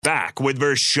Back with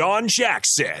Vershawn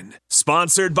Jackson.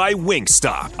 Sponsored by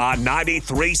Wingstop on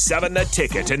 93.7 The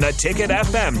Ticket and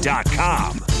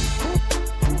theticketfm.com.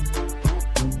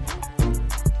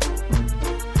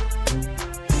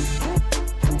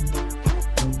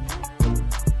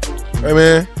 Hey,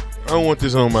 man, I don't want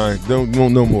this on my – don't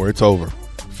no more. It's over.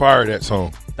 Fire that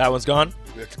song. That one's gone?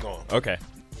 That's gone. Okay.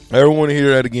 I don't want to hear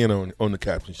that again on the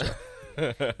Captain Show.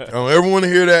 I don't ever want to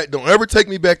hear that. Don't ever take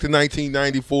me back to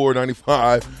 1994,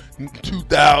 95,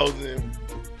 2000.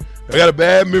 I got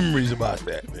bad memories about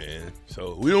that, man.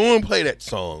 So we don't want to play that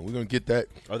song. We're going to get that.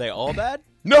 Are they all bad?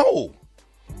 No.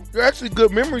 They're actually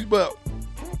good memories, but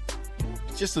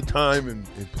it's just a time and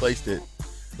place that,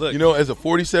 Look, you know, as a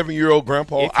 47-year-old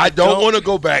grandpa, I don't want to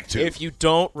go back to. If you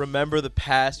don't remember the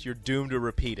past, you're doomed to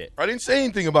repeat it. I didn't say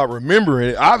anything about remembering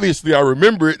it. Obviously, I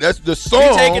remember it. That's the song.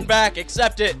 You take it back.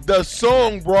 Accept it. The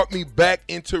song brought me back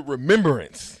into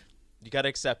remembrance. You got to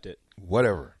accept it.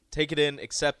 Whatever. Take it in.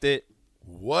 Accept it.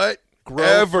 Whatever.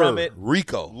 Grow from it.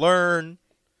 Rico. Learn.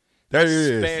 That is.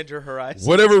 Expand your horizons.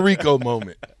 Whatever Rico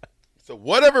moment. So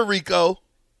whatever Rico.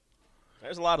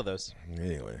 There's a lot of those.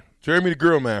 Anyway. Jeremy the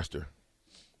Grill Master.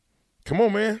 Come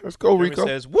on, man. Let's go, Jeremy Rico.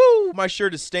 Says, woo, my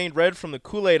shirt is stained red from the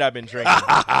Kool-Aid I've been drinking.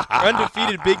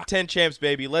 Undefeated Big Ten champs,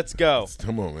 baby. Let's go.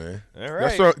 Come on, man. All right.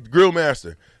 That's what, Grill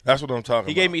Master. That's what I'm talking about.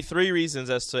 He gave me 3 reasons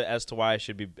as to why I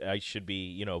should be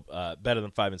better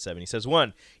than 5-7. He says,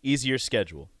 1, easier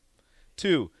schedule.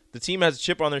 2, the team has a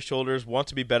chip on their shoulders, want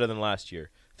to be better than last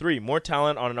year. 3, more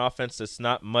talent on an offense that's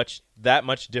not that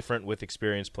much different with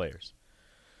experienced players.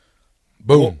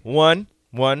 Boom.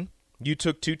 One. You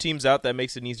took 2 teams out. That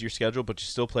makes it an easier schedule, but you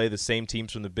still play the same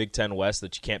teams from the Big Ten West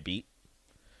that you can't beat.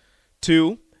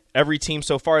 2, every team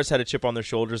so far has had a chip on their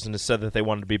shoulders and has said that they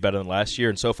wanted to be better than last year,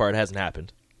 and so far it hasn't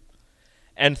happened.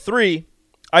 And 3,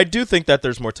 I do think that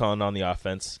there's more talent on the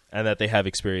offense and that they have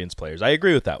experienced players. I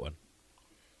agree with that one.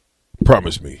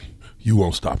 Promise me you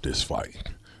won't stop this fight.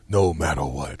 No matter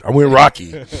what. I went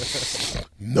Rocky.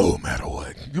 No matter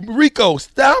what. Rico,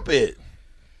 stop it.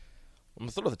 I'm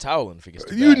going to throw the towel in if it gets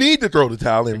too You bad. need to throw the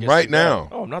towel in right now.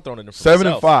 Oh, I'm not throwing it in for 7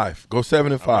 myself. and 5. Go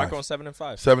 7 and 5. I'm not going 7 and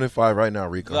 5. 7 and 5 right now,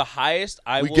 Rico. The highest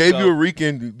I we will gave go. you a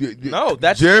weekend. No,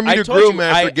 that's Jeremy I the told Grill you,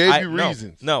 Master I gave you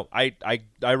reasons. No, I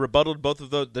rebutted both of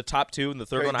the top 2 and the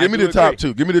third Okay, one. give I me do the top agree.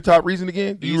 2. Give me the top reason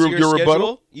again. Your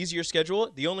rebuttal. Easier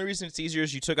schedule. The only reason it's easier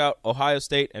is you took out Ohio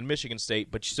State and Michigan State,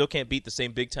 but you still can't beat the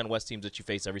same Big Ten West teams that you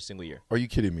face every single year. Are you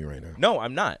kidding me right now? No,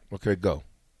 I'm not. Okay, go.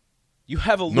 You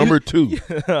have a Number 2.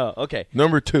 Okay.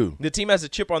 Number 2. The team has a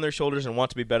chip on their shoulders and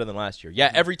want to be better than last year.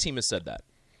 Yeah, every team has said that.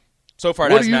 So far,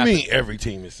 it What do hasn't you happened. mean every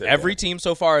team is saying Every that? team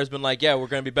so far has been like, yeah, we're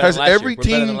going to be better Has than last every year. We're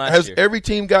better team than last has year. every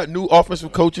team got new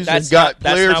offensive coaches That's and got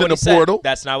not players what in the he said. portal?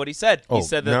 That's not what he said. Oh, He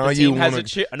said now that the you team has wanna- a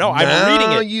chip. No, I'm reading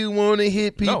Now it. you want to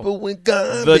hit people No. with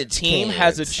garbage The team cans.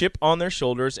 has a chip on their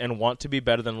shoulders and want to be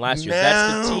better than last year. Now.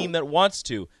 That's the team that wants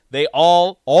to. They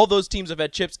all those teams have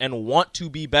had chips and want to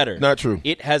be better. Not true.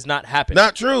 It has not happened.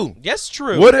 Not true. Yes,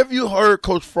 true. What have you heard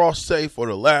Coach Frost say for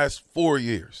the last 4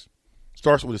 years?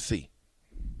 Starts with a C.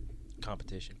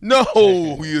 Competition. No,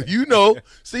 you know.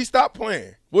 See, stop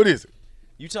playing. What is it?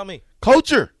 You tell me.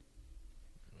 Culture.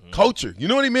 Culture. You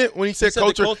know what he meant when he said said the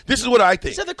culture? cult- This is what I He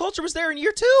think. said the culture was there in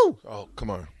year 2. Oh, come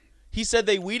on. He said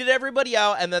they weeded everybody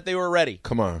out and that they were ready.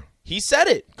 Come on. He said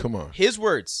it. Come on. His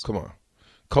words. Come on.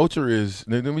 Culture is,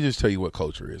 let me just tell you what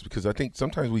culture is, because I think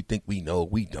sometimes we think we know,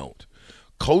 we don't.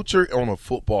 Culture on a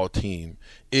football team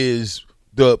is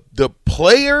the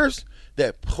players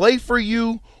that play for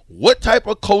you. What type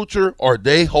of culture are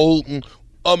they holding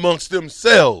amongst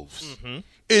themselves? Mm-hmm.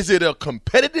 Is it a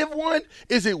competitive one?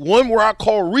 Is it one where I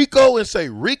call Rico and say,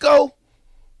 Rico,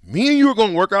 me and you are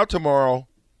going to work out tomorrow,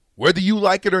 whether you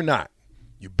like it or not.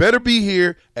 You better be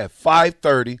here at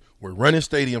 5:30. We're running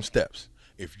stadium steps.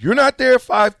 If you're not there at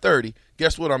 5:30,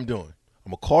 guess what I'm doing?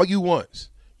 I'm going to call you once.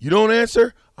 You don't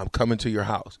answer, I'm coming to your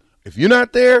house. If you're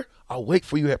not there, I'll wait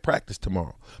for you at practice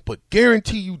tomorrow. But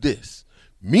guarantee you this.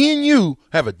 Me and you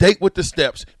have a date with the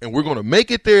steps, and we're going to make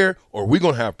it there, or we're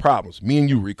going to have problems. Me and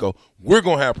you, Rico, we're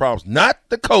going to have problems. Not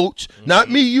the coach, not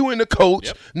me, you, and the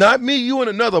coach, not me, you, and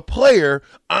another player.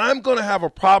 I'm going to have a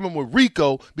problem with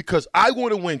Rico because I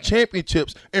want to win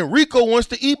championships, and Rico wants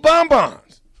to eat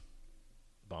bonbons.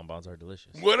 Bonbons are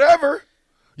delicious. Whatever.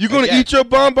 You're going to eat your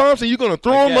bonbons, and you're going to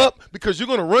throw them Again. up because you're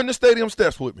going to run the stadium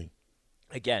steps with me.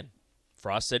 Again,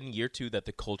 Frost said in year 2 that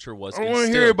the culture was I don't want to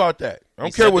instilled. hear about that. I don't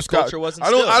He care said what the Scott. culture was I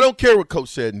don't instilled. care what Coach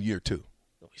said in year 2.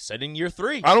 He said in year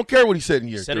 3. I don't care what he said in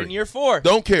year He said 3. in year 4.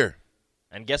 Don't care.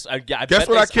 And guess Guess bet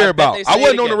what I care about? I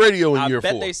wasn't on the radio in year I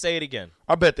bet 4. they say it again.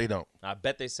 I bet they don't. I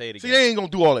bet they say it See, again. they ain't gonna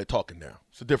do all that talking now.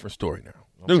 It's a different story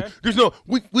now. Okay. There's no.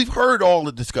 We've heard all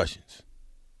the discussions.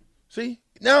 See,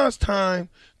 now it's time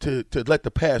to let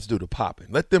the past do the popping.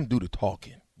 Let them do the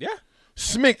talking. Yeah.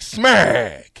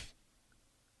 Smack.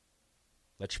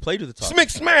 Let your play do the talking.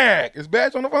 Smack. Is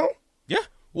Badge on the phone? Yeah.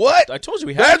 What? I told you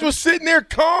we had Badge him. was sitting there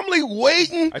calmly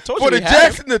waiting I told for you the we had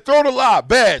Jackson to throw the lob.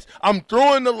 Badge, I'm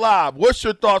throwing the lob. What's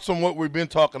your thoughts on what we've been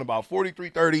talking about?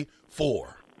 43-34.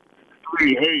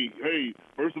 Hey,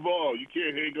 first of all, you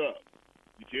can't hang up.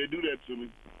 You can't do that to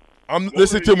me.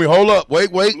 Listen to me. Hold up.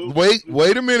 Wait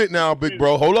a minute now, big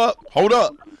bro. Hold up.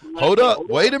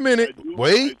 Wait a minute.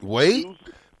 Wait.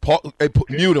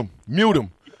 Mute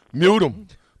him.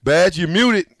 Badge, you're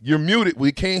muted.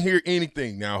 We can't hear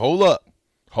anything now. Hold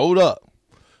up.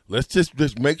 Let's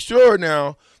just make sure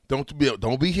now.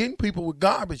 Don't be hitting people with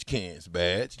garbage cans,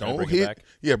 Badge. Don't hit.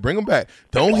 Yeah, bring them back.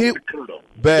 Don't hit.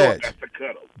 Badge.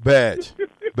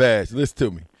 Listen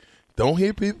to me. Don't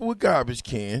hit people with garbage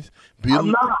cans.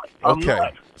 I'm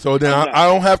not. So then I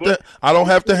don't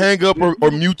have to hang up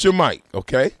or mute your mic.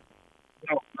 Okay.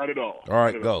 No, not at all. All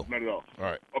right, go. Not at all. All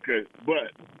right. Okay,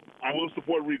 but I will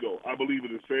support Rigo. I believe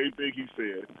in the same thing he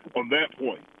said. On that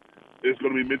point, it's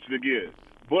going to be mentioned again.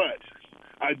 But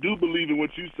I do believe in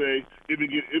what you say. Any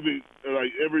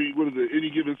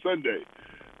given Sunday,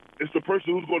 it's the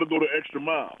person who's going to go the extra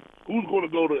mile. Who's going to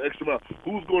go the extra mile?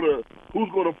 Who's going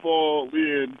to fall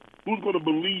in? Who's going to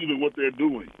believe in what they're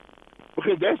doing?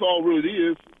 Because that's all really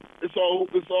is. It's all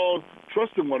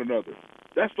trusting one another.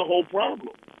 That's the whole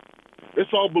problem. It's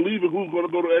all believing who's going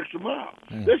to go the extra mile.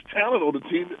 There's talent on the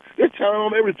team. There's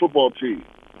talent on every football team.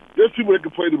 There's people that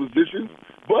can play the positions,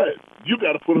 but you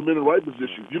got to put them in the right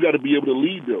positions. You got to be able to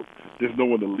lead them. There's no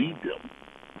one to lead them.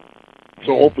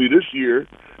 So hopefully this year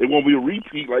it won't be a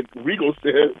repeat like Rigo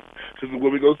said. This is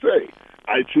what we're going to say.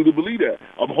 I truly believe that.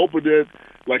 I'm hoping that,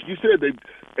 like you said,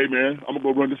 hey, man, I'm going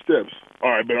to go run the steps.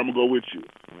 All right, man, I'm going to go with you.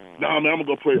 Nah, man, I'm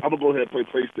going to go ahead and play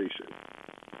PlayStation.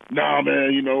 Nah,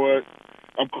 man, you know what?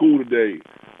 I'm cool today.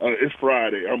 It's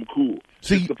Friday. I'm cool.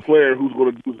 See, it's the player who's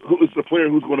going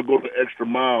to go the extra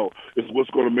mile is what's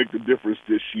going to make the difference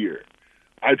this year.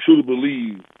 I truly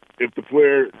believe if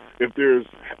there's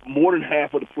more than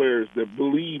half of the players that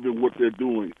believe in what they're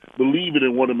doing, believe it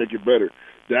and want to make it better,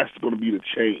 that's going to be the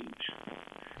change.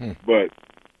 But,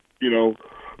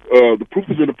 the proof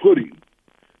is in the pudding.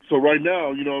 So right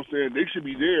now, you know what I'm saying, they should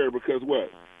be there because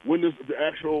what? When does the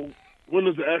actual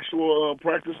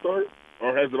practice start?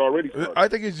 Or has it already started? I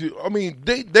think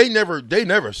they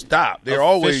never stop. They're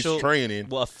always training.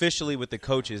 Well, officially with the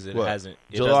coaches, it hasn't.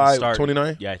 July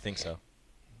 29th? Yeah, I think so.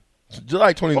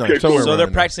 July 29th. Okay, so they're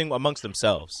practicing amongst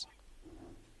themselves.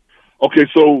 Okay,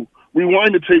 so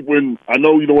rewind the tape when I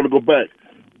know you don't want to go back,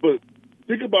 but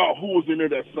think about who was in there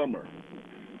that summer.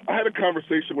 I had a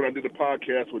conversation when I did a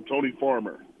podcast with Tony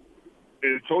Farmer,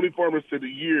 and Tony Farmer said the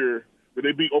year that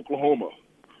they beat Oklahoma,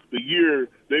 the year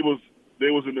they was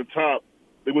in the top.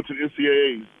 They went to the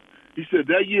NCAAs. He said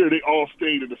that year they all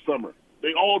stayed in the summer.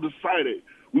 They all decided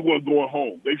we weren't going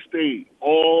home. They stayed,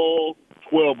 all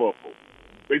 12 of them.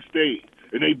 They stayed,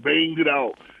 and they banged it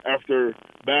out after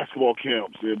basketball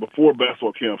camps and before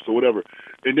basketball camps or whatever.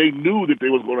 And they knew that they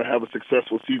was going to have a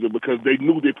successful season because they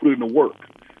knew they put in the work.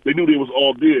 They knew they was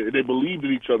all there, and they believed in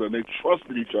each other, and they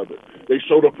trusted each other. They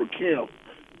showed up for camp.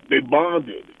 They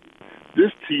bonded.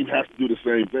 This team has to do the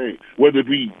same thing, whether it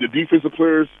be the defensive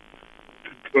players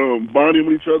bonding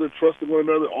with each other, trusting one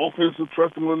another, offensive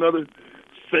trusting one another,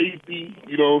 safety,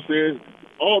 you know what I'm saying?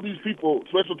 All these people,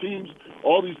 special teams,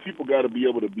 all these people got to be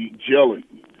able to be gelling.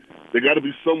 They got to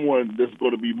be someone that's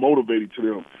going to be motivated to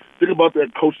them. Think about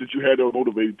that coach that you had that was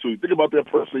motivated to you. Think about that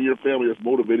person in your family that's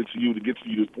motivated to you to get to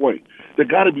you this point. There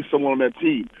got to be someone on that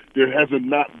team. There hasn't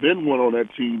not been one on that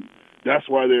team. That's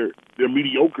why they're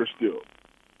mediocre still.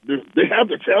 They have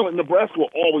the talent. Nebraska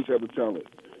will always have the talent.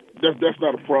 That's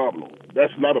not a problem.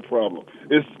 That's not a problem.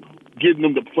 It's getting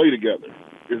them to play together.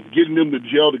 It's getting them to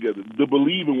gel together, to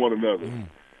believe in one another.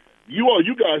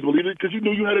 You guys believe it because you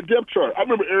knew you had a depth chart. I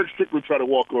remember Eric Strickland tried to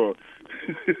walk on.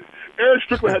 Eric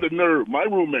Strickland had the nerve. My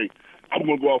roommate, I'm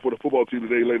going to go out for the football team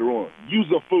today later on.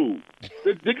 Use a fool.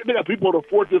 They got people on the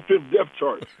 4th and 5th depth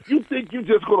chart. You think you're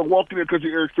just going to walk in there because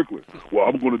you're Eric Strickland? Well,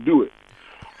 I'm going to do it.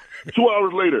 2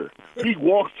 hours later, he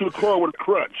walks to the car with a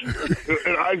crutch and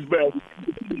an ice bag.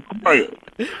 Crying.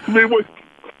 Man,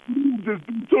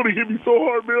 Tony hit me so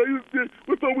hard, man.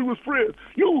 We thought we was friends.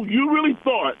 You really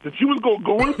thought that you was going to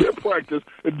go into their practice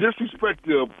and disrespect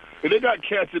them, and they got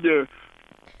cats in there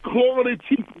clawing their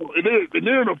teeth, and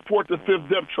they're in the 4th and 5th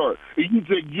depth chart, and you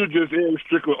think you're just Eric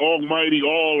Strickland, almighty,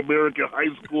 all-American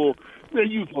high school. Man,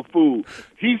 you's a fool.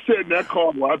 He sat in that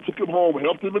car while I took him home,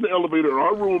 helped him in the elevator in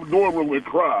our room, dorm room, and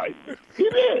cried. He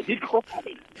did. He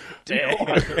cried. Damn.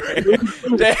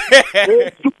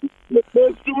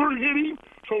 Bud Stewart hit him.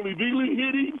 Tony Veely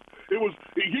hit him. It was.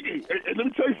 And let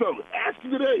me tell you something. Ask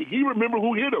him today. He remember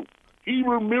who hit him. He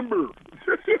remembered.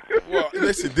 Well,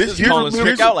 listen. Calling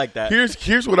Strick out like that.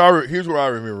 Here's what I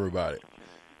remember about it.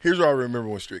 Here's what I remember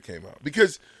when Strick came out.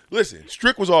 Because listen,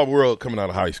 Strick was all world coming out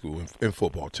of high school in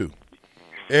football too.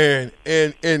 And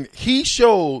he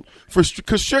showed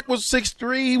because Strick was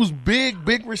 6'3", he was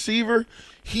big receiver.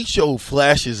 He showed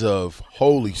flashes of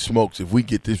holy smokes if we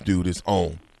get this dude his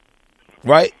own,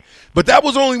 right? But that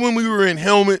was only when we were in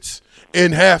helmets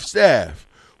and half staff.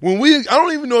 I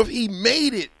don't even know if he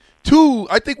made it to.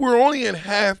 I think we were only in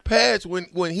half pads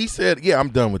when he said, "Yeah, I'm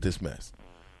done with this mess."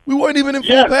 We weren't even in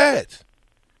full pads.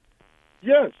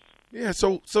 Yes. Yeah.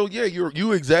 So yeah,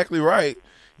 you're exactly right.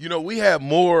 You know, we have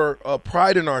more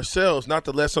pride in ourselves not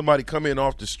to let somebody come in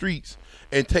off the streets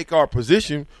and take our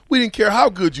position. We didn't care how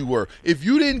good you were. If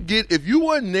you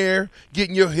wasn't there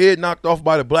getting your head knocked off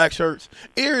by the black shirts,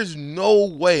 there's no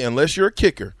way, unless you're a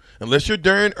kicker, unless you're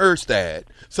Darren Erstad,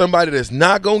 somebody that's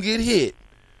not going to get hit,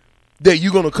 that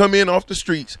you're going to come in off the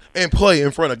streets and play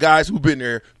in front of guys who've been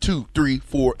there 2, 3,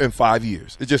 4, and 5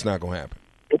 years. It's just not going to happen.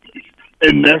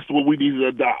 And that's what we need to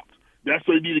adopt. That's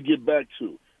what we need to get back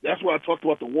to. That's why I talked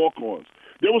about the walk-ons.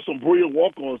 There were some brilliant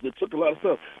walk-ons that took a lot of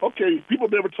stuff. Okay, people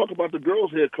never talk about the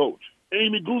girls' head coach,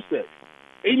 Amy Gusek.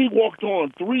 Amy walked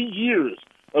on 3 years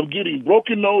of getting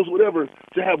broken nose, whatever,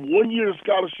 to have 1 year of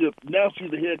scholarship. Now she's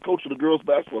the head coach of the girls'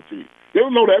 basketball team. They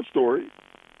don't know that story.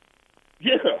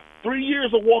 Yeah, 3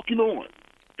 years of walking on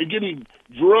and getting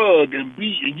drugged and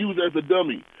beat and used as a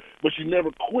dummy, but she never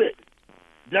quit.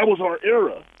 That was our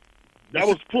era. That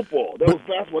was football. That was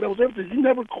basketball. That was everything. You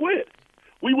never quit.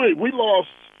 We lost,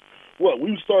 what?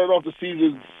 We started off the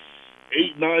season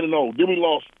 8-9-0. Then we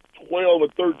lost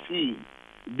 12-13.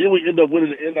 Then we ended up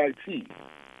winning the NIT.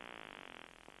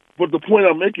 But the point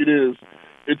I'm making is,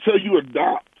 until you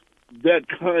adopt that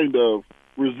kind of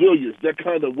resilience, that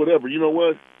kind of whatever, you know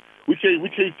what? We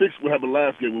can't fix what happened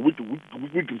last game. We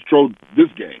control this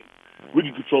game. We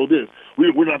can control this.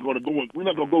 We're not going to go. We're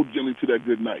not going to go gently to that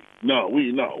good night. No.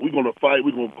 We're going to fight.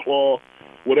 We're going to claw,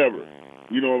 whatever.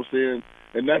 You know what I'm saying?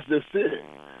 And that's just it.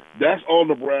 That's all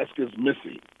Nebraska's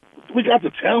missing. We got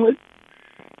the talent,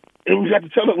 and we got the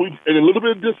talent, and a little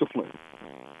bit of discipline.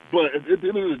 But at the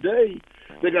end of the day,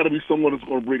 there got to be someone that's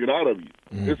going to bring it out of you.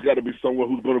 There's got to be someone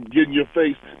who's going to get in your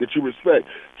face that you respect.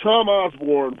 Tom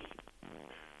Osborne.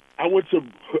 I was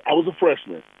a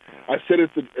freshman. I sat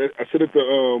at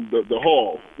the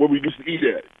hall where we used to eat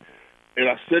at, and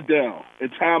I sat down. And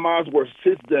Tom Osborne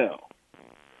sits down.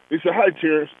 He said, "Hi,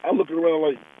 Terrence." I look around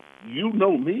like, "You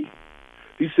know me?"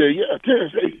 He said, "Yeah,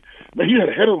 Terrence. Hey, man, you had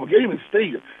a head of a game in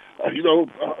state.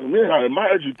 Man, I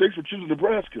admired you. Thanks for choosing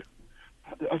Nebraska."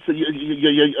 I said,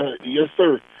 yes,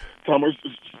 sir. Tom,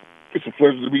 it's a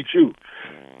pleasure to meet you.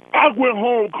 I went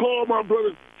home, called my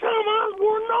brother. Tom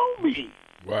Osborne know me.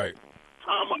 Right.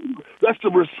 That's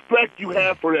the respect you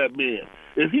have for that man.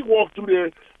 If he walked through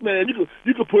there, man,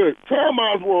 you could put Tom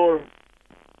Osborne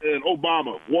and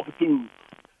Obama walking through.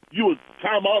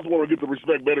 Tom Osborne would get the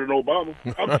respect better than Obama.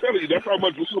 I'm telling you, that's how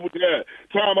much love we had.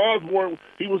 Tom Osborne,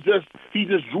 he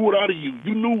just drew it out of you.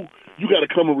 You knew you got to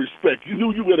come with respect. You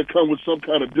knew you got to come with some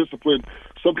kind of discipline,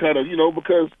 some kind of,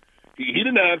 because he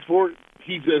didn't ask for it.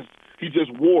 He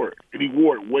just wore it, and he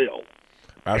wore it well.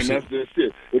 Absolutely. And that's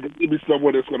it. It could be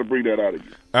someone that's going to bring that out of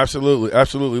you.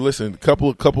 Absolutely. Listen,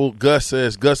 couple. Gus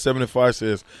 75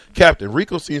 says, Captain,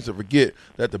 Rico seems to forget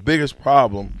that the biggest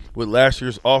problem with last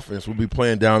year's offense will be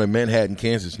playing down in Manhattan,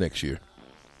 Kansas next year.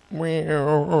 Actually,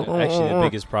 the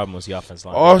biggest problem was the offense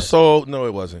line. Also, no,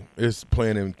 it wasn't. It's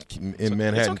playing in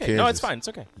Manhattan, it's okay. Kansas. No, it's fine. It's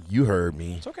okay. You heard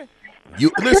me. It's okay. You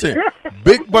listen,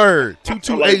 Big Bird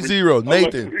 2280,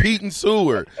 Nathan, Pete and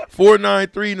Seward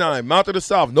 4939, Mount of the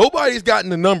South. Nobody's gotten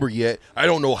the number yet. I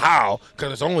don't know how,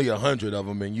 because it's only 100 of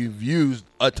them, and you've used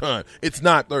a ton. It's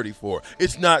not 34.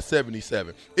 It's not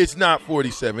 77. It's not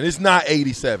 47. It's not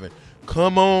 87.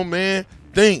 Come on, man.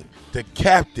 Think the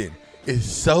captain is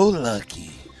so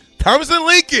lucky. Thomas and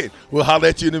Lincoln. We'll holler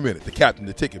at you in a minute. The captain,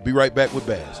 the ticket. Be right back with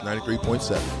Bass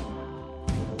 93.7.